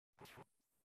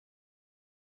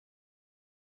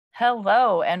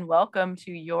Hello and welcome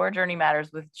to Your Journey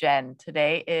Matters with Jen.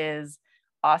 Today is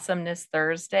Awesomeness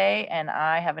Thursday, and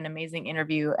I have an amazing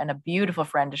interview and a beautiful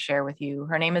friend to share with you.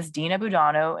 Her name is Deena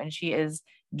Budano, and she is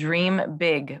Dream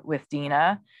Big with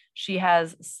Deena. She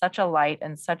has such a light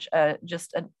and such an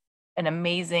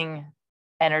amazing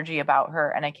energy about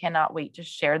her, and I cannot wait to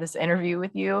share this interview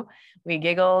with you. We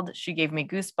giggled, she gave me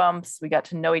goosebumps, we got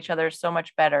to know each other so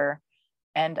much better.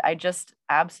 And I just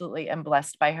absolutely am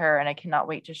blessed by her. And I cannot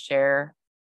wait to share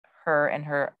her and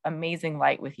her amazing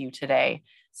light with you today.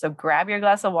 So grab your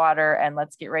glass of water and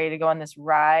let's get ready to go on this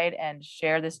ride and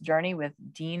share this journey with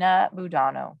Deena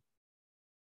Budano.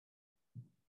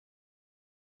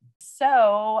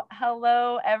 So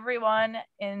hello, everyone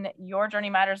in Your Journey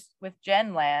Matters with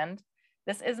Jen land.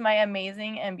 This is my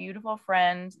amazing and beautiful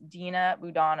friend, Deena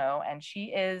Budano, and she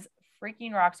is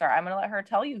freaking rock star. I'm going to let her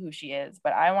tell you who she is,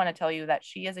 but I want to tell you that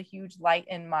she is a huge light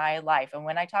in my life. And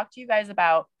when I talk to you guys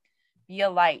about be a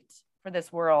light for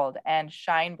this world and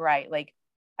shine bright, like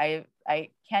I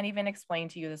can't even explain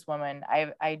to you this woman.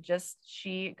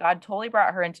 God totally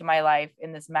brought her into my life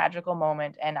in this magical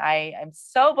moment. And I am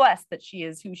so blessed that she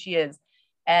is who she is.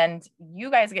 And you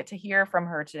guys get to hear from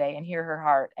her today and hear her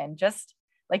heart. And just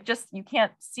you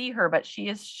can't see her, but she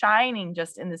is shining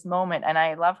just in this moment. And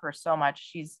I love her so much.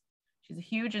 She's a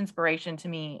huge inspiration to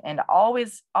me and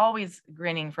always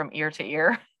grinning from ear to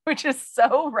ear, which is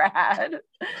so rad.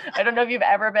 I don't know if you've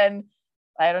ever been,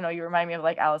 I don't know, you remind me of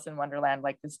like Alice in Wonderland,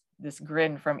 like this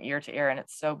grin from ear to ear, and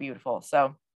it's so beautiful.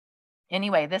 So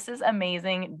anyway, this is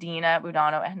amazing, Deena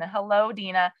Budano. And hello,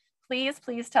 Deena. Please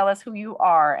tell us who you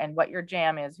are and what your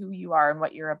jam is, who you are and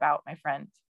what you're about, my friend.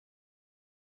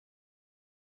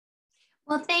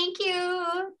 Well, thank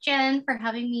you, Jen, for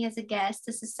having me as a guest.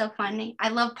 This is so fun. I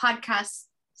love podcasts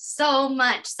so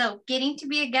much. So getting to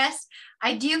be a guest,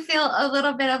 I do feel a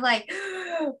little bit of like,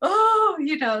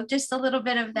 oh, just a little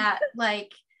bit of that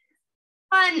like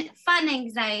fun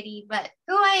anxiety, but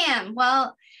who I am.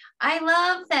 Well, I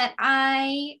love that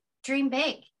I dream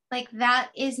big. Like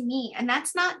that is me. And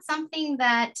that's not something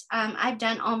that I've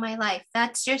done all my life.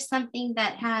 That's just something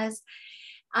that has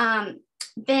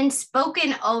been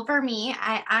spoken over me.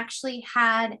 I actually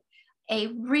had a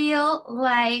real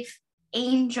life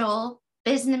angel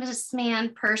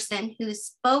businessman person who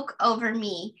spoke over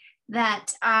me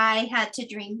that I had to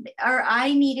dream, or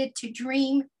I needed to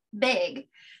dream big.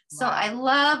 So wow.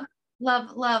 I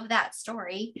love that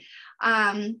story.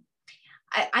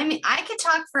 I mean, I could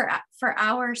talk for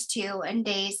hours too and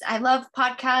days. I love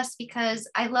podcasts because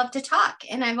I love to talk,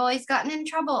 and I've always gotten in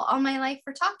trouble all my life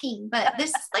for talking, but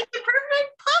this is like the perfect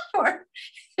platform.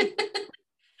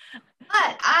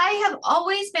 But I have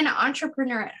always been an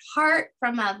entrepreneur at heart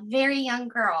from a very young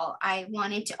girl. I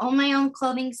wanted to own my own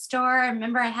clothing store. I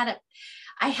remember I had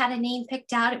a name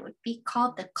picked out. It would be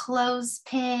called the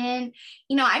Clothespin.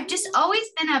 I've just always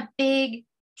been a big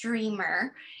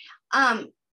dreamer.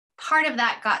 Part of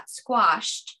that got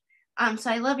squashed. So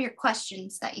I love your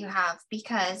questions that you have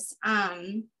because,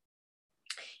 I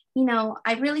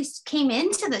really came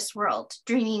into this world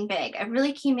dreaming big. I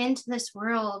really came into this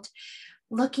world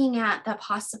looking at the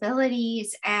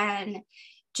possibilities and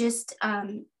just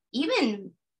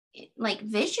even like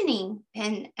visioning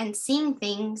and seeing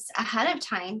things ahead of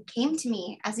time came to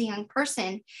me as a young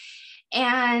person.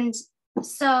 And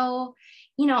so,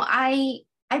 I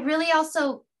really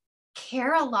also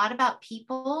care a lot about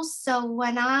people. So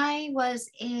when I was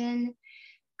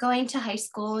going to high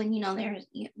school and, there's,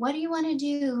 what do you want to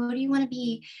do? Who do you want to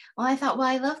be? Well, I thought,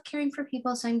 I love caring for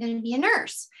people, so I'm going to be a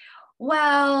nurse.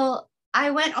 Well,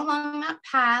 I went along that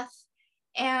path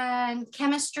and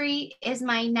chemistry is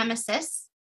my nemesis.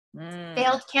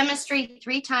 Failed chemistry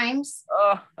 3 times.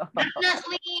 Oh.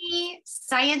 Definitely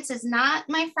science is not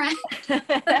my friend.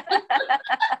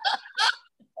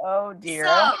 Oh dear,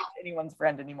 I don't think anyone's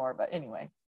friend anymore, but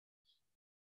anyway.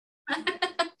 And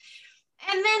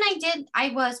then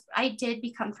I did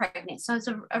become pregnant. So I was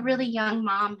a really young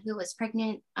mom who was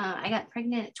pregnant. I got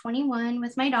pregnant at 21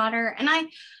 with my daughter. And I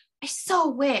so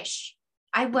wish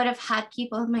I would have had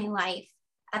people in my life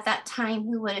at that time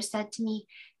who would have said to me,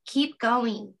 keep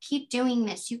going, keep doing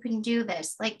this. You can do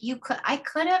this. Like I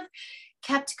could have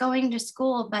kept going to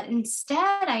school, but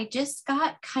instead I just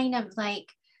got kind of like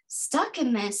stuck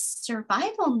in this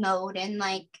survival mode. And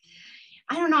like,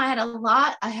 I don't know, I had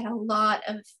a lot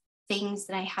of things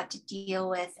that I had to deal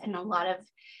with and a lot of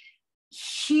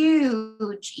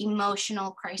huge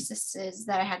emotional crises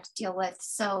that I had to deal with.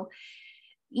 So,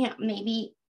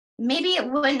 maybe it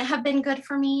wouldn't have been good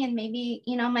for me. And maybe,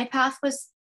 my path was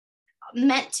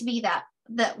meant to be that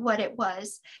what it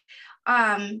was.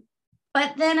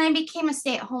 But then I became a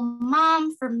stay-at-home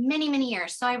mom for many, many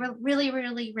years. So I really,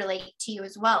 really relate to you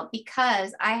as well,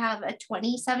 because I have a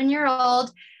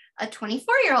 27-year-old, a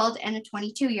 24-year-old, and a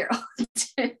 22-year-old.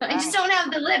 I just don't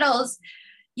have the littles.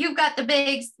 You've got the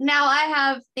bigs. Now I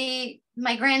have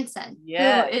my grandson, who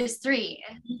is 3.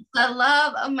 The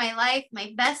love of my life,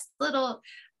 my best little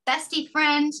bestie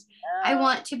friend. I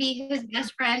want to be his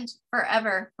best friend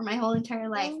forever for my whole entire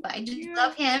life. But I just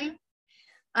love him.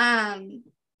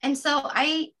 And so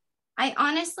I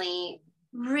honestly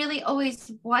really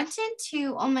always wanted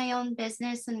to own my own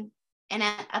business. And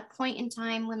at a point in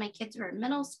time when my kids were in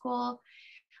middle school,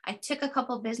 I took a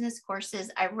couple business courses.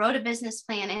 I wrote a business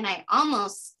plan, and I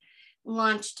almost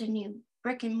launched a new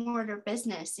brick and mortar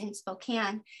business in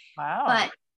Spokane. Wow.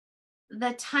 But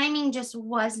the timing just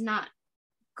was not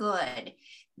good.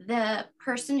 The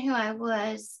person who I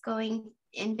was going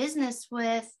in business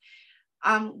with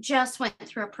just went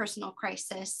through a personal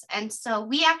crisis. And so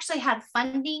we actually had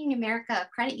funding. Numerica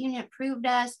Credit Union approved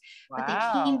us, but they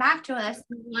came back to us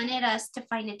and wanted us to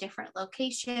find a different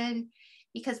location,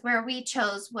 because where we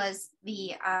chose was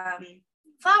the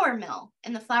flour mill,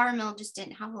 and the flour mill just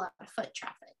didn't have a lot of foot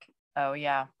traffic. Oh,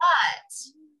 yeah. But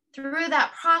through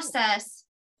that process,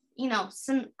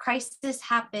 some crisis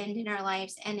happened in our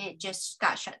lives, and it just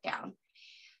got shut down.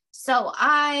 So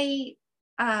I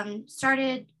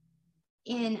started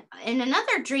in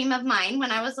another dream of mine when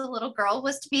I was a little girl,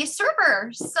 was to be a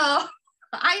server. So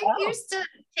I used to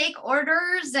take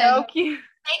orders and make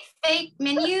fake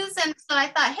menus. And so I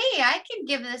thought, hey, I can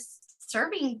give this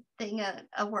serving thing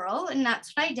a whirl. And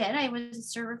that's what I did. I was a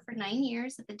server for 9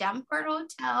 years at the Davenport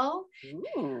Hotel.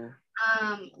 Ooh.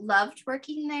 Loved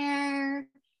working there,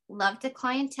 loved the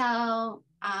clientele,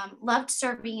 loved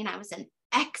serving, and I was an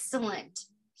excellent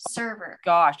server.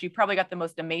 Gosh, you probably got the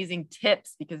most amazing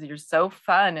tips because you're so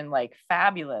fun and like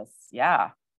fabulous.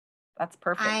 Yeah, that's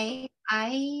perfect.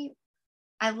 I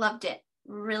loved it.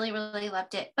 Really, really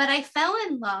loved it. But I fell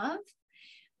in love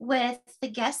with the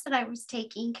guests that I was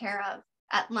taking care of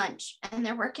at lunch, and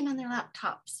they're working on their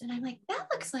laptops. And I'm like, that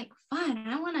looks like fun.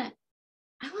 I want to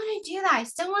do that. I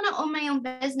still want to own my own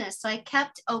business. So I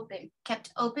kept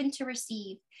open to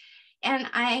receive. And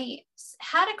I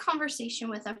had a conversation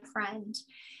with a friend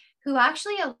who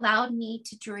actually allowed me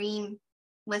to dream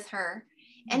with her.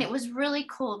 And it was really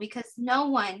cool, because no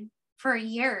one for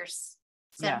years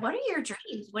said, what are your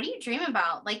dreams? What do you dream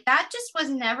about? Like, that just was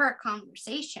never a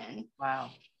conversation. Wow.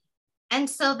 And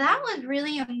so that was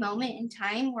really a moment in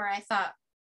time where I thought,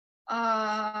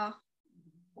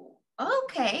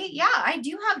 okay, yeah, I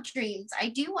do have dreams. I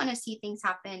do want to see things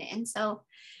happen. And so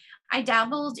I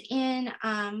dabbled in,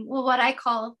 what I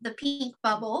call the pink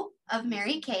bubble of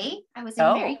Mary Kay. I was in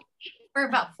Mary Kay for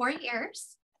about 4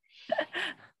 years.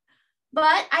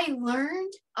 But I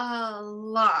learned a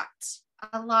lot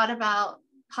about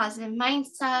positive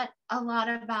mindset, a lot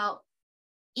about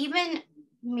even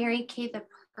Mary Kay, the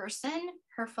person.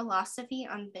 Her philosophy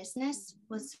on business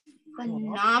was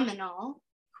phenomenal.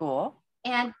 Cool.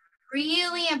 And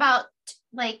really about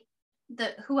like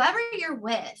whoever you're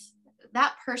with,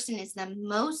 that person is the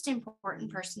most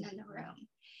important person in the room.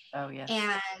 Oh, yes.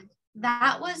 And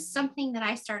that was something that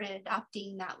I started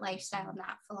adopting, that lifestyle and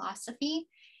that philosophy.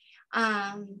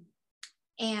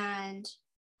 And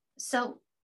so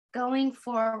going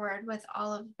forward with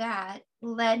all of that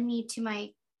led me to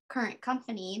my current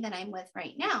company that I'm with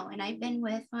right now. And I've been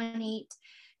with Monate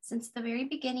since the very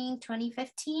beginning,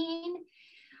 2015.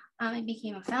 I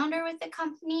became a founder with the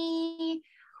company.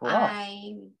 Cool.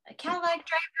 I'm a Cadillac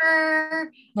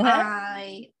driver.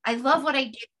 I love what I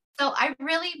do. So I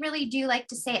really, really do like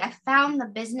to say I found the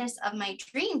business of my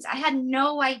dreams. I had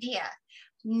no idea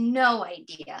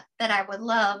that I would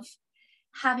love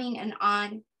having an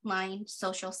online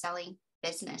social selling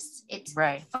business. It's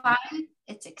fun.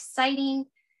 It's exciting.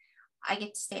 I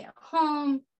get to stay at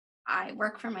home. I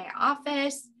work from my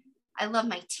office. I love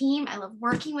my team. I love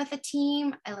working with a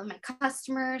team. I love my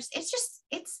customers. It's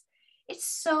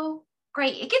so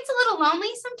great. It gets a little lonely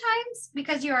sometimes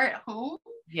because you are at home.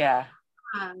 Yeah.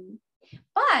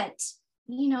 But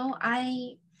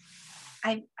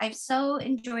I've so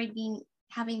enjoyed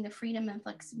having the freedom and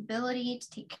flexibility to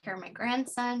take care of my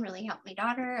grandson, really help my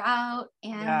daughter out.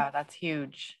 And yeah, that's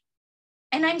huge.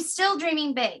 And I'm still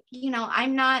dreaming big.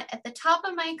 I'm not at the top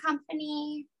of my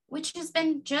company, which has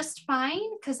been just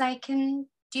fine because I can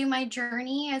do my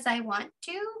journey as I want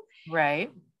to.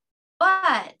 Right.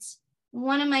 But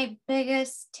one of my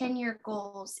biggest 10-year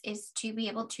goals is to be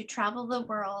able to travel the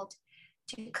world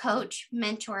to coach,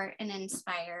 mentor, and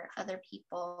inspire other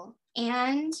people,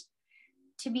 and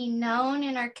to be known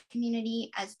in our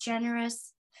community as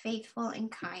generous, faithful,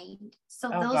 and kind. So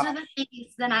Oh those are gosh. the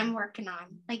things that I'm working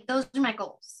on. Like those are my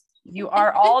goals. You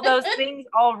are all those things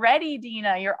already,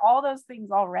 Deena. You're all those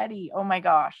things already. Oh my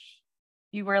gosh.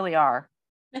 You really are.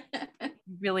 You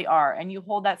really are. And you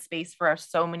hold that space for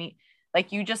so many,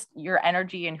 like you just, your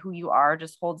energy and who you are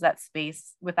just holds that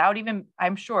space without even,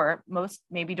 I'm sure most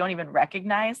maybe don't even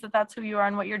recognize that that's who you are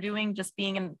and what you're doing. Just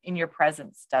being in your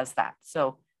presence does that.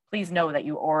 So please know that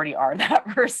you already are that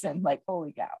person. Like,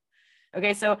 holy cow.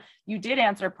 Okay. So you did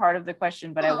answer part of the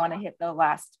question, but I want to hit the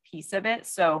last piece of it.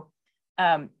 So,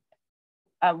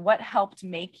 what helped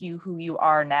make you who you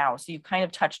are now? So you kind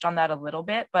of touched on that a little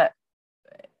bit, but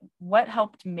what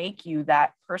helped make you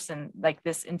that person, like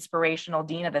this inspirational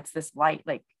Deena that's this light?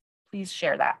 Like, please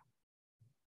share that.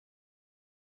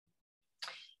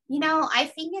 You know, I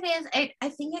think it is. I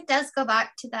think it does go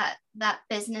back to that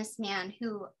businessman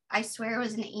who I swear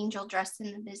was an angel dressed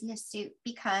in the business suit,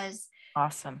 because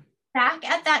Awesome. back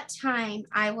at that time,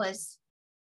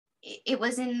 it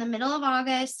was in the middle of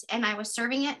August and I was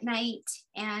serving at night,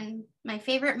 and my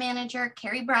favorite manager,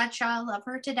 Carrie Bradshaw, love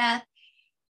her to death.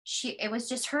 It was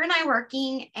just her and I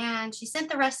working, and she sent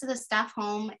the rest of the staff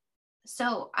home.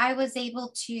 So I was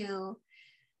able to,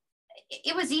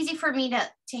 it was easy for me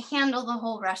to handle the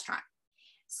whole restaurant.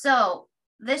 So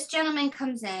this gentleman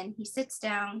comes in, he sits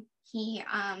down, he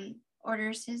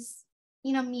orders his,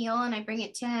 meal, and I bring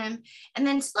it to him. And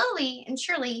then slowly and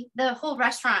surely the whole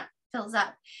restaurant fills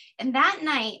up. And that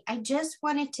night, I just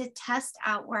wanted to test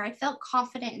out where I felt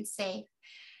confident and safe,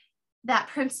 that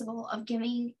principle of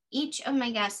giving each of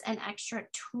my guests an extra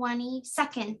 20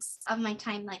 seconds of my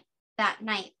time, like that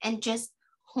night, and just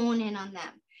hone in on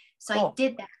them. So cool. I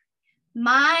did that.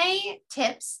 My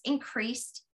tips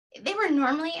increased. They were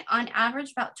normally on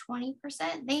average about 20%.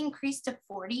 They increased to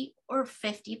 40 or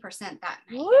 50% that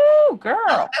night. Woo, girl.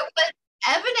 So it was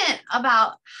evident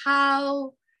about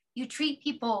how you treat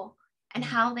people and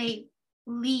how they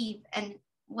leave and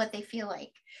what they feel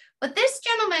like. But this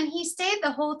gentleman, he stayed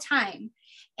the whole time,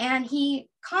 and he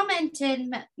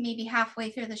commented maybe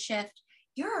halfway through the shift,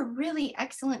 "You're a really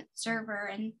excellent server."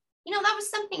 And, that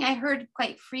was something I heard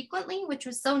quite frequently, which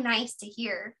was so nice to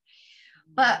hear.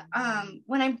 But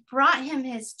when I brought him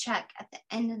his check at the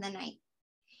end of the night,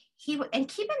 and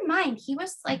keep in mind, he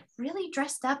was like really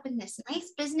dressed up in this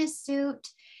nice business suit.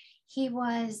 He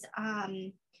was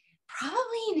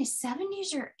probably in his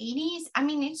 70s or 80s. I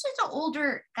mean, it's just an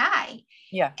older guy.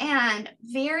 Yeah. And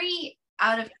very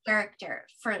out of character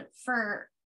for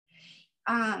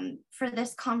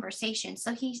this conversation.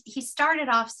 So he started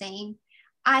off saying,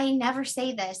 "I never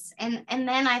say this." And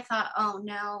then I thought, oh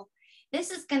no, this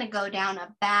is going to go down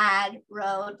a bad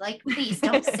road. Like, please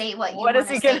don't say what you want to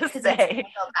say. What is he going to say?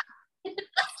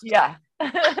 Yeah.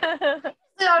 I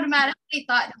automatically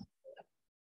thought.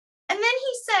 And then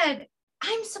he said,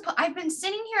 I've been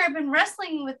sitting here, I've been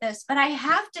wrestling with this, but I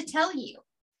have to tell you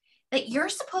that you're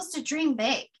supposed to dream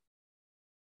big.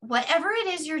 Whatever it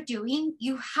is you're doing,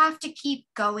 you have to keep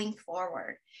going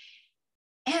forward.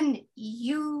 And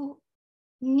you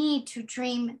need to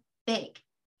dream big.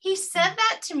 He said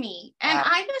that to me, and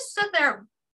I just stood there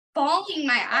bawling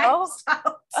my eyes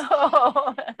out.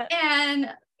 Oh.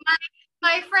 And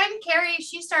my friend Carrie,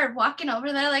 she started walking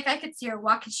over there, like I could see her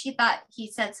walking. She thought he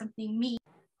said something mean.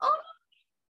 Oh.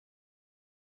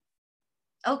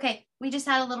 Okay, we just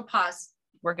had a little pause.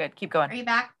 We're good. Keep going. Are you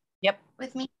back? Yep.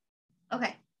 With me?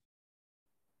 Okay.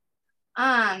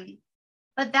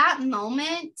 But that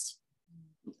moment,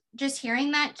 just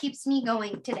hearing that keeps me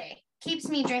going today. Keeps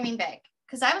me dreaming big,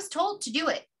 because I was told to do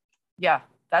it. Yeah,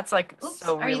 that's like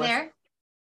so realistic. Are you there?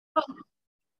 Oh.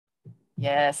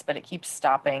 Yes, but it keeps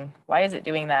stopping. Why is it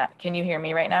doing that? Can you hear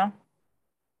me right now?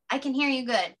 I can hear you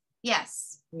good.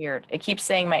 Yes. Weird. It keeps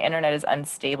saying my internet is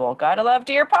unstable. Gotta love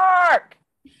Deer Park.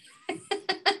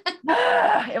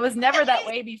 It was never that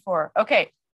way before.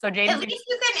 Okay, so Jaden. At least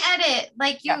you can edit.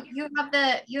 Like you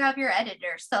have your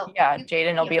editor. So yeah,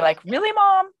 Jaden will be like, "Really,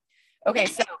 Mom?" Okay,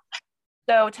 so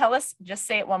tell us. Just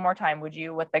say it one more time, would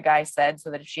you? What the guy said,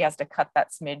 so that if she has to cut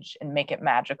that smidge and make it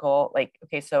magical. Like,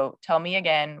 okay, so tell me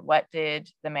again. What did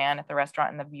the man at the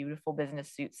restaurant in the beautiful business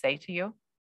suit say to you?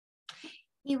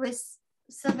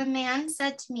 So the man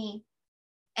said to me,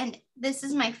 and this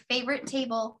is my favorite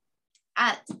table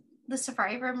at the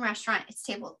Safari Room restaurant. It's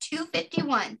table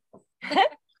 251.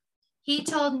 He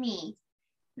told me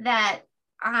that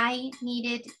I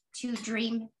needed to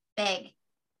dream big,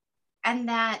 and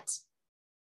that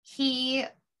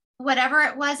whatever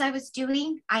it was I was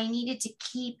doing, I needed to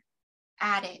keep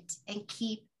at it and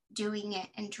keep doing it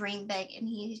and dream big. And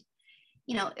he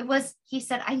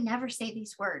said, "I never say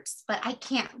these words, but I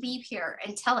can't leave here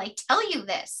until I tell you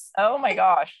this." Oh my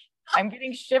gosh. I'm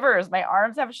getting shivers. My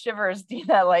arms have shivers,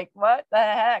 Deena. Like, what the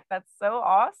heck? That's so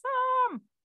awesome.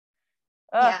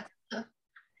 Ugh. Yeah.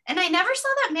 And I never saw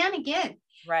that man again.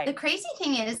 Right. The crazy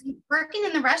thing is, working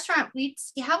in the restaurant, we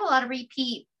have a lot of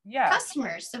repeat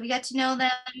customers. So we got to know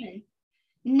them and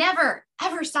never,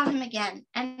 ever saw him again.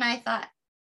 And I thought,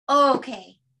 oh,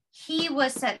 okay, he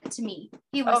was sent to me.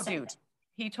 He was sent. Dude.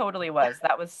 He totally was.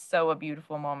 That was so a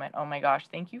beautiful moment. Oh my gosh.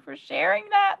 Thank you for sharing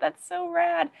that. That's so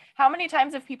rad. How many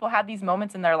times have people had these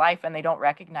moments in their life and they don't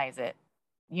recognize it?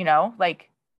 You know,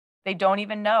 like they don't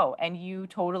even know. And you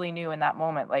totally knew in that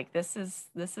moment, like this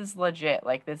is legit.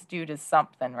 Like this dude is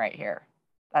something right here.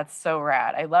 That's so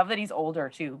rad. I love that he's older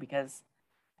too, because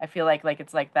I feel like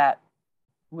it's like that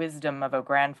wisdom of a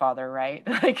grandfather, right?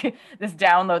 Like this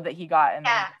download that he got and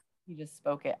then he just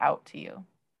spoke it out to you.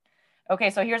 Okay,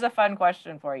 so here's a fun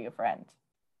question for you, friend.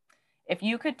 If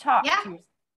you could talk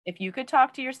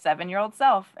to your 7-year-old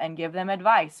self and give them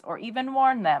advice or even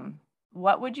warn them,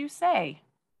 what would you say?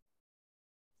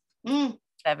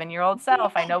 7-year-old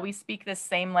self. I know we speak this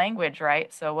same language,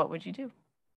 right? So what would you do?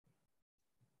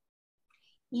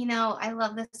 You know, I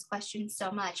love this question so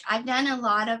much. I've done a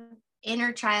lot of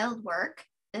inner child work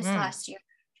this last year,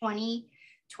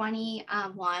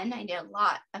 2021. I did a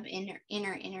lot of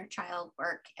inner child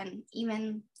work. And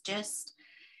even just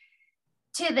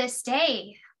to this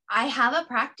day, I have a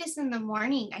practice in the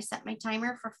morning. I set my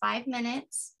timer for 5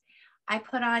 minutes. I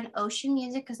put on ocean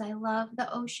music because I love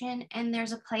the ocean. And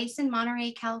there's a place in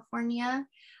Monterey, California,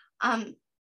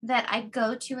 that I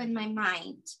go to in my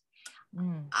mind.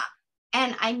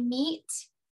 And I meet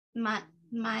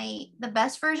the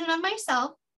best version of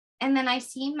myself. And then I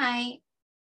see my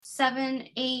 7,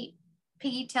 8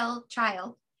 pigtail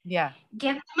child. Yeah.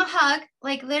 Give them a hug.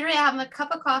 Like literally have a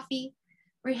cup of coffee.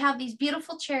 We have these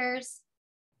beautiful chairs.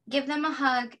 Give them a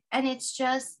hug. And it's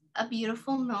just a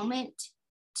beautiful moment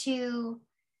to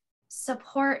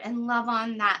support and love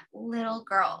on that little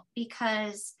girl,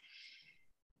 because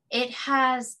it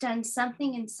has done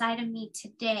something inside of me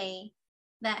today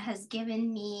that has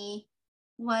given me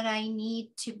what I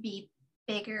need to be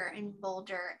bigger and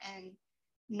bolder and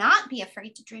not be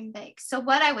afraid to dream big. So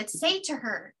what I would say to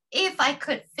her, if I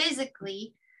could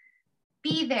physically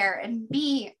be there and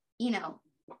be,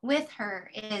 with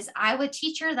her, is I would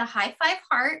teach her the high five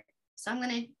heart. So I'm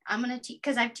going to teach,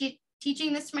 because I'm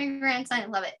teaching this to my grandson. I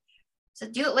love it. So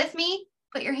do it with me.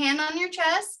 Put your hand on your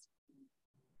chest.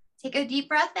 Take a deep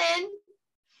breath in.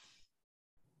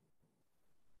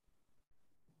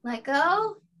 Let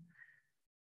go.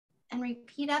 And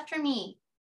repeat after me.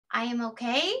 I am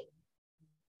okay.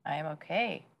 I am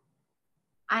okay.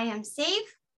 I am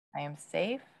safe. I am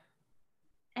safe.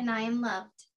 And I am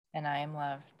loved. And I am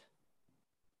loved.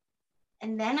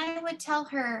 And then I would tell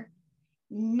her,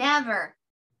 never,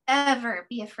 ever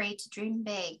be afraid to dream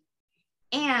big.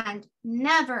 And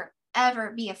never,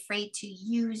 ever be afraid to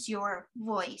use your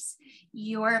voice.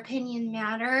 Your opinion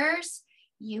matters.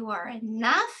 You are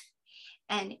enough.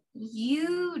 And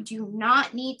you do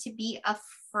not need to be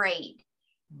afraid.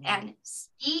 And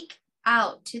speak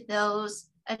out to those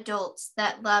adults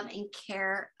that love and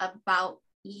care about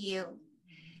you.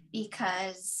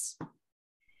 Because,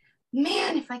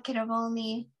 man, if I could have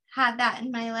only had that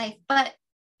in my life. But,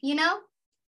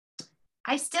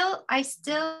 I still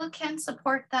can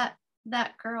support that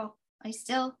girl. I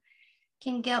still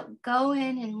can go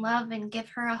in and love and give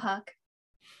her a hug.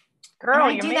 Girl,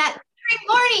 and I do that every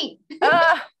morning.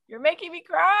 You're making me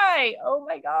cry. Oh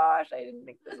my gosh. I didn't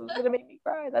think this was going to make me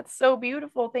cry. That's so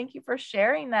beautiful. Thank you for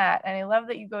sharing that. And I love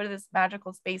that you go to this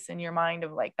magical space in your mind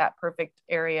of like that perfect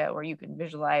area where you can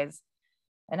visualize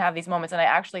and have these moments. And I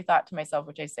actually thought to myself,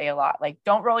 which I say a lot, like,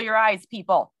 don't roll your eyes,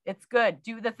 people. It's good.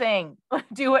 Do the thing.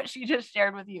 Do what she just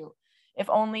shared with you. If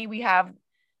only we have,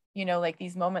 like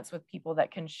these moments with people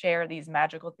that can share these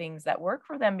magical things that work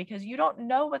for them, because you don't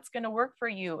know what's going to work for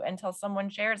you until someone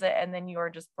shares it. And then you're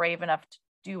just brave enough to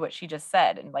do what she just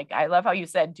said. And like, I love how you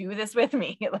said, do this with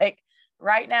me. Like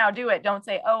right now, do it. Don't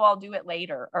say, oh, I'll do it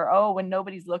later. Or, oh, when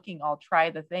nobody's looking, I'll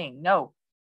try the thing. No,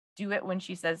 do it when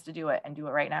she says to do it, and do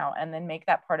it right now. And then make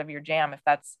that part of your jam. If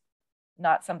that's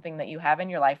not something that you have in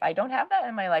your life. I don't have that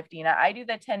in my life, Deena. I do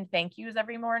the 10 thank yous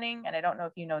every morning. And I don't know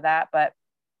if you know that, but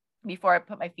before I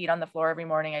put my feet on the floor every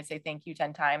morning, I say thank you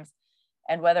 10 times.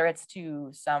 And whether it's to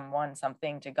someone,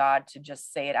 something, to God, to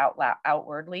just say it out loud,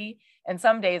 outwardly. And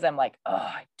some days I'm like, oh,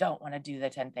 I don't want to do the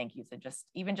 10 thank yous. And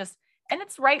and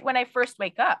it's right when I first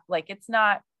wake up. Like it's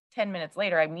not 10 minutes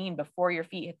later. I mean, before your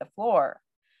feet hit the floor,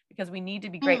 because we need to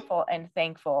be grateful and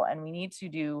thankful. And we need to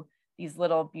do these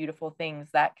little beautiful things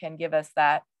that can give us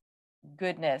that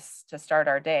goodness to start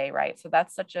our day. Right. So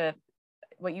that's such a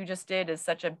what you just did is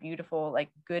such a beautiful, like,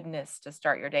 goodness to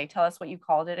start your day. Tell us what you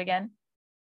called it again.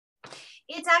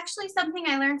 It's actually something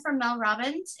I learned from Mel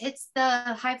Robbins. It's the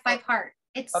high five heart.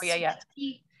 It's yeah.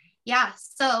 yeah.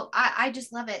 So I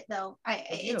just love it though.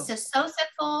 It's just so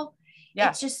simple. Yeah.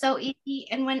 It's just so easy.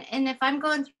 And if I'm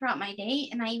going throughout my day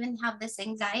and I even have this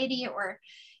anxiety or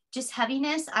just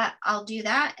heaviness, I'll do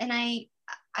that. And I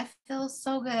feel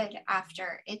so good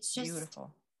after. It's just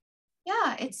beautiful.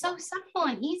 Yeah, it's so simple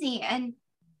and easy. And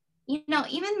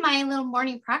even my little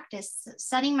morning practice,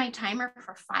 setting my timer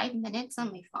for 5 minutes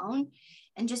on my phone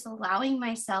and just allowing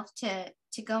myself to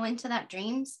go into that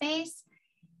dream space,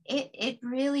 it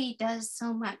really does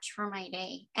so much for my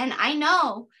day. And I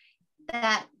know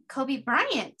that Kobe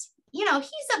Bryant,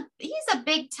 he's a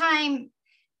big time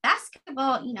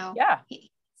basketball,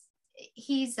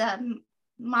 he's a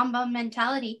Mamba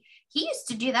mentality. He used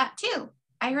to do that too.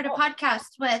 I heard a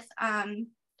podcast with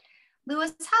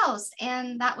Lewis House,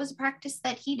 and that was a practice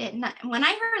that he did. And when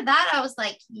I heard that, I was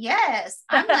like, yes.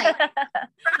 I'm like,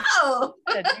 bro.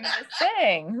 To do this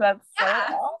thing. That's so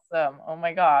awesome. Oh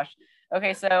my gosh.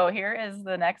 Okay, so here is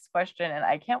the next question, and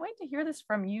I can't wait to hear this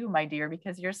from you, my dear,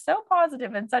 because you're so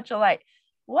positive and such a light.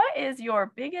 What is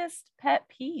your biggest pet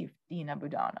peeve, Deena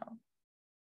Budano?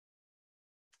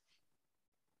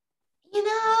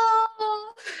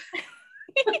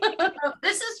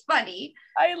 This is funny.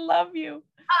 I love you.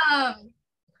 I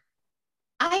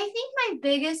think my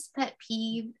biggest pet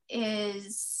peeve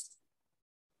is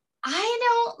I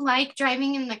don't like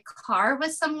driving in the car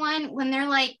with someone when they're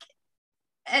like,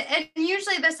 and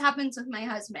usually this happens with my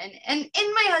husband, and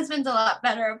my husband's a lot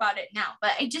better about it now,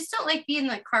 but I just don't like being in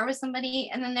the car with somebody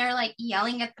and then they're like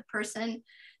yelling at the person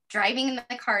driving in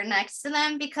the car next to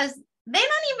them because they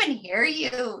don't even hear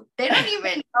you. They don't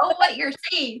even know what you're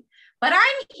saying, but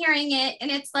I'm hearing it. And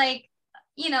it's like,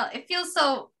 it feels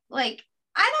so like,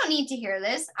 I don't need to hear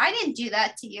this. I didn't do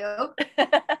that to you.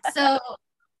 So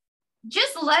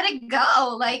just let it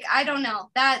go. Like, I don't know.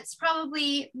 That's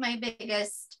probably my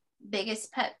biggest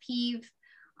pet peeve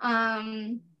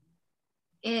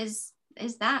is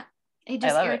that it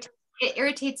just it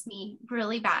irritates me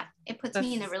really bad. It puts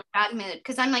me in a really bad mood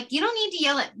because I'm like, you don't need to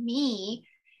yell at me,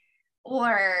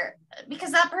 or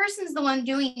because that person's the one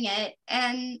doing it.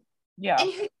 And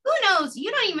and who knows, you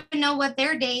don't even know what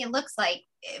their day looks like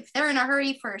if they're in a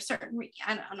hurry for a certain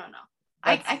I don't know.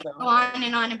 I can go on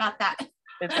and on about that.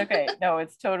 It's okay. No,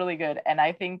 it's totally good. And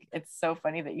I think it's so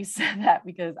funny that you said that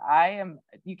because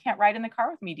you can't ride in the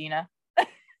car with me, Deena.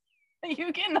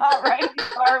 You cannot ride in the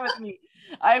car with me.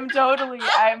 I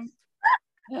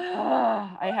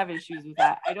have issues with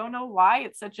that. I don't know why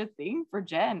it's such a thing for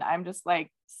Jen. I'm just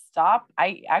like, stop.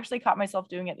 I actually caught myself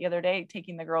doing it the other day,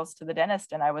 taking the girls to the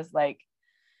dentist. And I was like,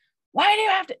 why do you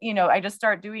have to, I just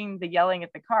start doing the yelling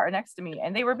at the car next to me,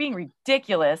 and they were being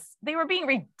ridiculous.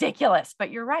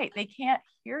 But you're right. They can't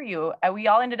hear you. We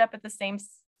all ended up at the same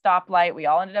stoplight. We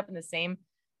all ended up in the same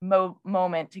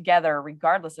moment together,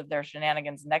 regardless of their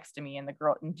shenanigans next to me. And the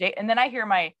girl, and then I hear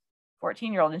my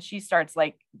 14-year-old, and she starts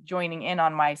like joining in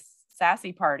on my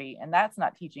sassy party. And that's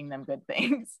not teaching them good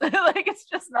things. Like, it's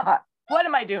just not. What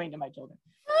am I doing to my children?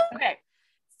 Okay.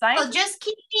 Well, just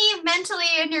keep me mentally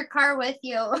in your car with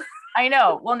you. I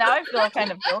know. Well, now I feel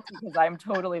kind of guilty because I'm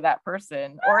totally that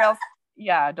person. Or else,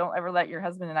 don't ever let your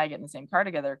husband and I get in the same car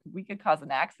together. We could cause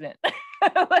an accident.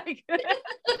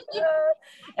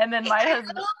 And then my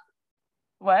husband.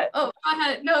 What? Oh, go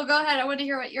ahead. No, go ahead. I want to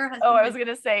hear what your husband. Oh, I was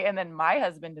gonna say, and then my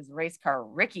husband is race car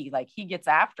Ricky. Like, he gets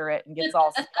after it and gets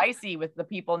all spicy with the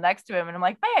people next to him. And I'm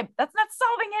like, babe, that's not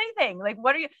solving anything. Like,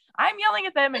 what are you? I'm yelling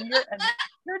at them, and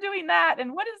you're doing that.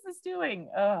 And what is this doing?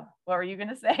 Oh, what were you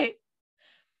gonna say?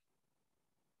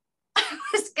 I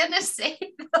was gonna say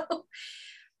though,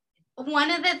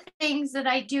 one of the things that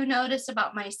I do notice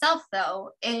about myself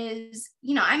though is,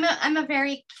 I'm a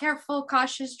very careful,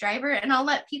 cautious driver, and I'll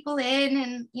let people in,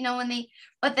 and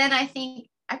but then I think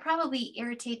I probably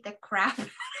irritate the crap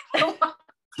out of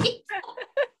people.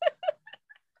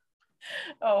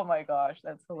 Oh my gosh,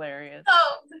 that's hilarious.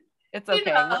 So, it's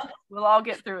okay. We'll all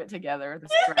get through it together.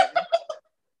 This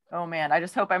Oh man, I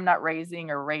just hope I'm not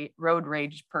raising a road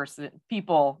rage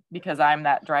people because I'm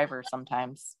that driver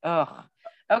sometimes. Ugh.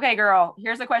 Okay, girl,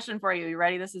 here's a question for you. You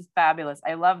ready? This is fabulous.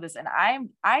 I love this. And I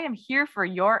am here for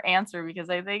your answer because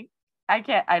I think I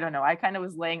don't know. I kind of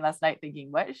was laying last night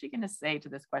thinking, what is she going to say to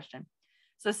this question?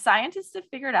 So scientists have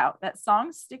figured out that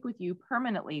songs stick with you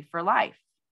permanently for life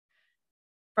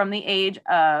from the age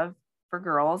of, for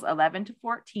girls, 11 to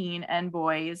 14 and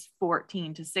boys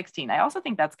 14 to 16. I also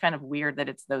think that's kind of weird that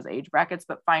it's those age brackets,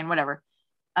 but fine, whatever.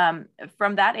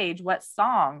 From that age, what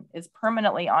song is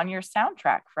permanently on your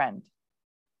soundtrack, friend?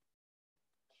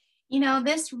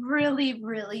 This really,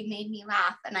 really made me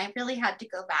laugh, and I really had to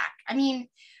go back. I mean,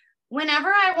 whenever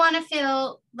I want to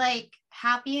feel like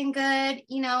happy and good,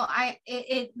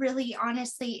 it really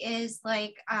honestly is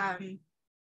like Cyndi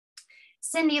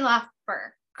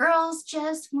Lauper. Girls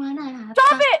just wanna have Stop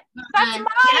fun. it! That's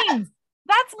mine.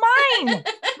 That's mine.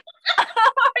 I'm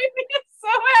so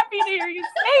happy to hear you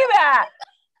say that.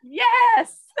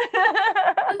 Yes.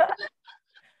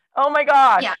 Oh my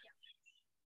gosh. Yeah.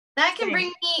 That can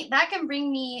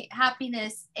bring me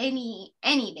happiness any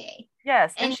day.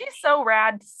 Yes, and she's so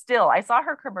rad still. I saw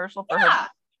her commercial for her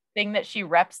thing that she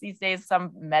reps these days,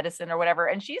 some medicine or whatever,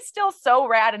 and she's still so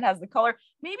rad and has the color.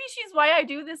 Maybe she's why I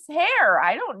do this hair.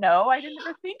 I don't know. I didn't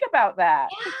ever think about that.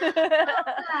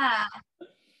 Yeah.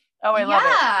 Oh, I love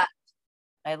it.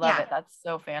 I love it. That's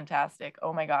so fantastic.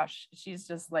 Oh my gosh. She's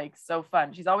just like so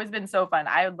fun. She's always been so fun.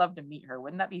 I would love to meet her.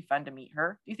 Wouldn't that be fun to meet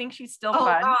her? Do you think she's still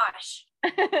fun? Oh gosh.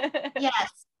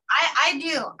 Yes, I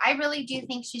do. I really do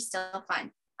think she's still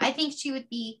fun. I think she would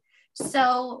be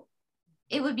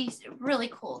it would be really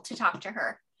cool to talk to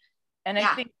her. And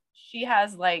I think she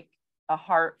has like a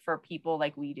heart for people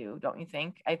like we do, don't you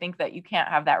think? I think that you can't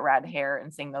have that rad hair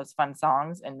and sing those fun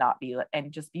songs and not be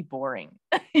and just be boring.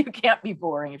 You can't be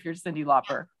boring if you're Cyndi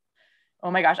Lauper. Oh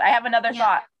my gosh, I have another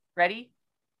thought. Ready?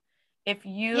 If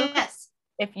you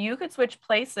could switch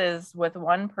places with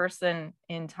one person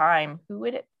in time, who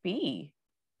would it be?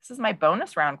 This is my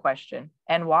bonus round question.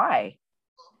 And why?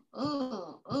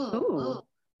 Ooh.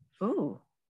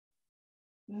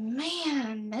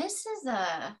 Man, that's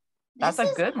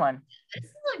a good one. This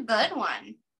is a good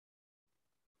one.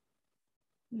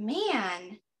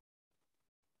 Man,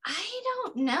 I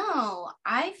don't know.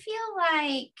 I feel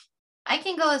like I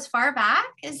can go as far back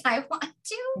as I want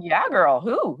to. Yeah, girl.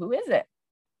 Who is it?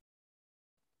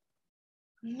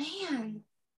 Man,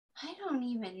 I don't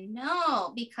even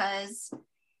know, because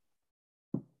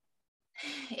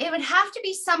it would have to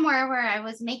be somewhere where I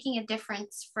was making a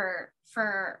difference for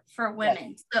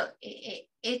women. Yes. So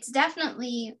it's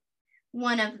definitely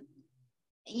one of,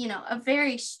 a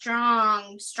very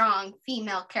strong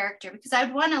female character, because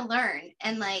I'd want to learn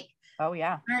and like,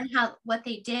 learn what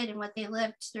they did and what they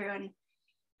lived through.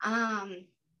 And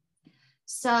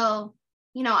so,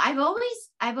 I've always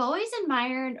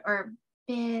admired or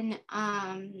been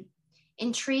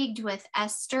intrigued with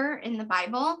Esther in the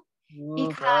Bible. Ooh,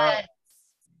 because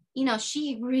girl.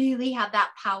 She really had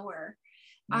that power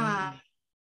to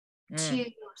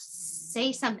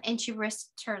say something, and she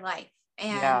risked her life,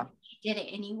 and she did it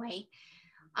anyway.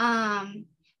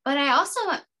 But I also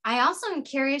am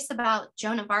curious about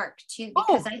Joan of Arc too,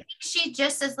 because I think she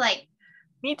just is like,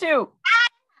 me too.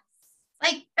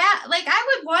 Like that, like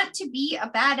I would want to be a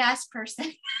badass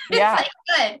person. Yeah. It's like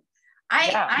good.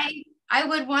 I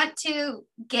would want to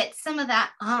get some of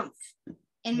that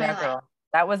in my life. Girl.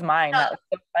 That was mine. That was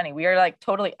so funny. We are like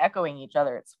totally echoing each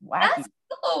other. It's wacky. That's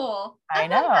cool. I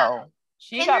know.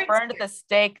 She got burned at the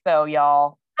stake though,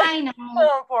 y'all. I know.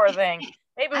 Oh, poor thing.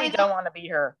 Maybe we don't want to be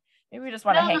her. Maybe we just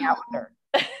want to hang out with her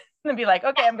and be like,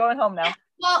 okay, I'm going home now.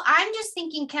 Well, I'm just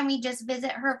thinking, can we just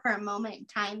visit her for a moment in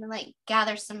time and like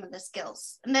gather some of the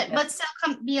skills, but still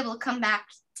be able to come back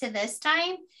to this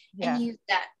time and use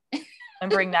that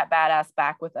and bring that badass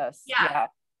back with us. Yeah.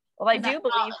 Well, I do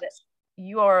believe that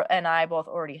you and I both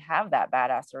already have that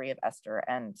badassery of Esther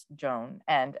and Joan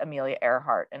and Amelia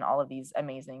Earhart and all of these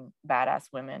amazing badass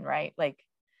women, right? Like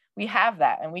we have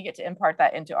that, and we get to impart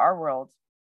that into our world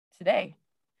today.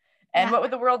 And what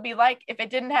would the world be like if it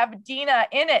didn't have Deena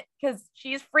in it? Because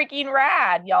she's freaking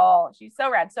rad, y'all. She's so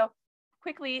rad. So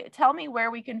quickly, tell me where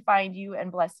we can find you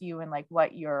and bless you, and like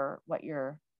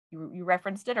you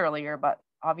referenced it earlier, but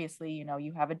obviously,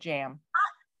 you have a jam.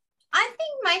 I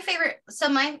think my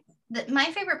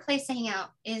favorite place to hang out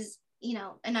is,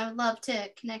 and I would love to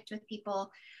connect with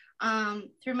people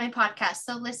through my podcast.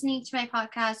 So listening to my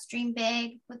podcast, Dream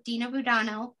Big with Deena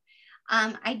Budano.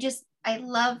 I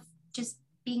love just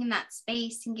being in that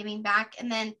space and giving back.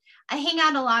 And then I hang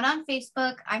out a lot on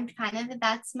Facebook.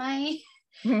 That's my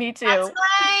me too.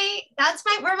 That's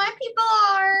where my people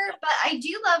are. But I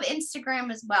do love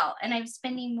Instagram as well. And I'm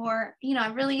spending more, I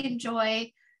really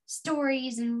enjoy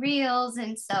stories and reels.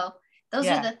 And so those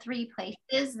are the three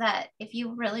places that if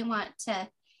you really want to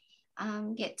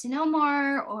get to know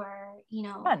more, or, you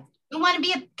want to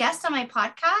be a guest on my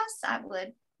podcast, I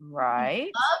would love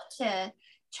to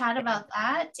chat about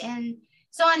that. And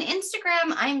so on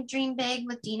Instagram, I'm Dream Big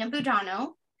with Deena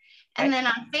Budano. And then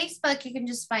on Facebook, you can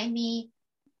just find me,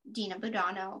 Deena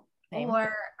Budano. Same.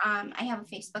 Or I have a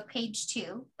Facebook page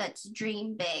too. That's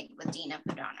Dream Big with Deena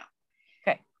Budano.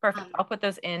 Okay, perfect. I'll put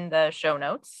those in the show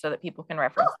notes so that people can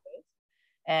reference those.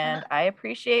 And I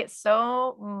appreciate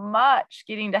so much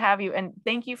getting to have you. And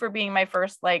thank you for being my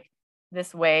first like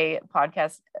this way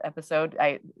podcast episode.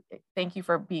 I thank you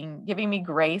for giving me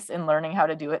grace in learning how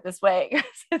to do it this way.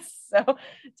 It's so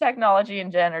technology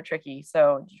and Jen are tricky.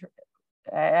 So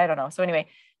I don't know. So anyway,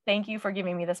 thank you for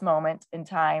giving me this moment in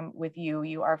time with you.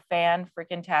 You are fan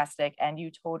freaking tastic, and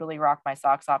you totally rocked my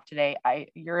socks off today.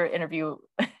 Your interview.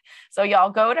 So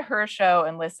y'all go to her show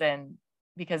and listen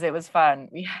because it was fun.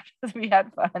 We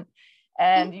had fun,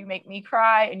 and you make me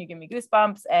cry and you give me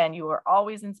goosebumps, and you are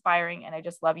always inspiring. And I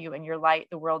just love you and your light.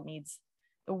 The world needs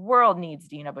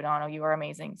Deena Budano. You are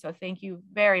amazing. So thank you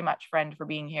very much, friend, for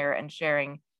being here and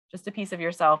sharing just a piece of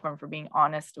yourself, and for being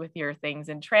honest with your things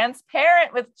and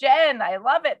transparent with Jen. I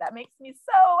love it. That makes me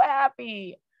so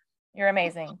happy. You're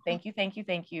amazing. Thank you. Thank you.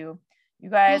 Thank you. You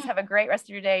guys have a great rest of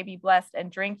your day. Be blessed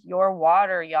and drink your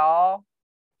water, y'all.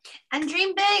 And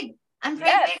dream big and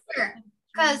pray bigger,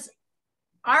 because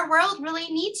our world really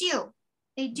needs you.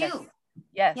 They do.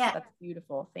 Yes, that's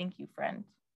beautiful. Thank you, friend.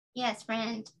 Yes,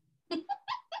 friend. Bye.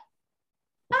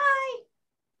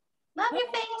 Love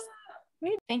your face.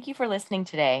 Thank you for listening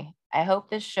today. I hope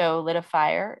this show lit a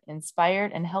fire,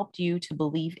 inspired, and helped you to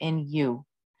believe in you.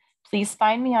 Please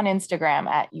find me on Instagram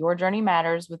at Your Journey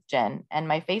Matters with Jen, and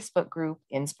my Facebook group,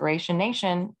 Inspiration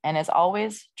Nation. And as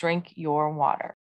always, drink your water.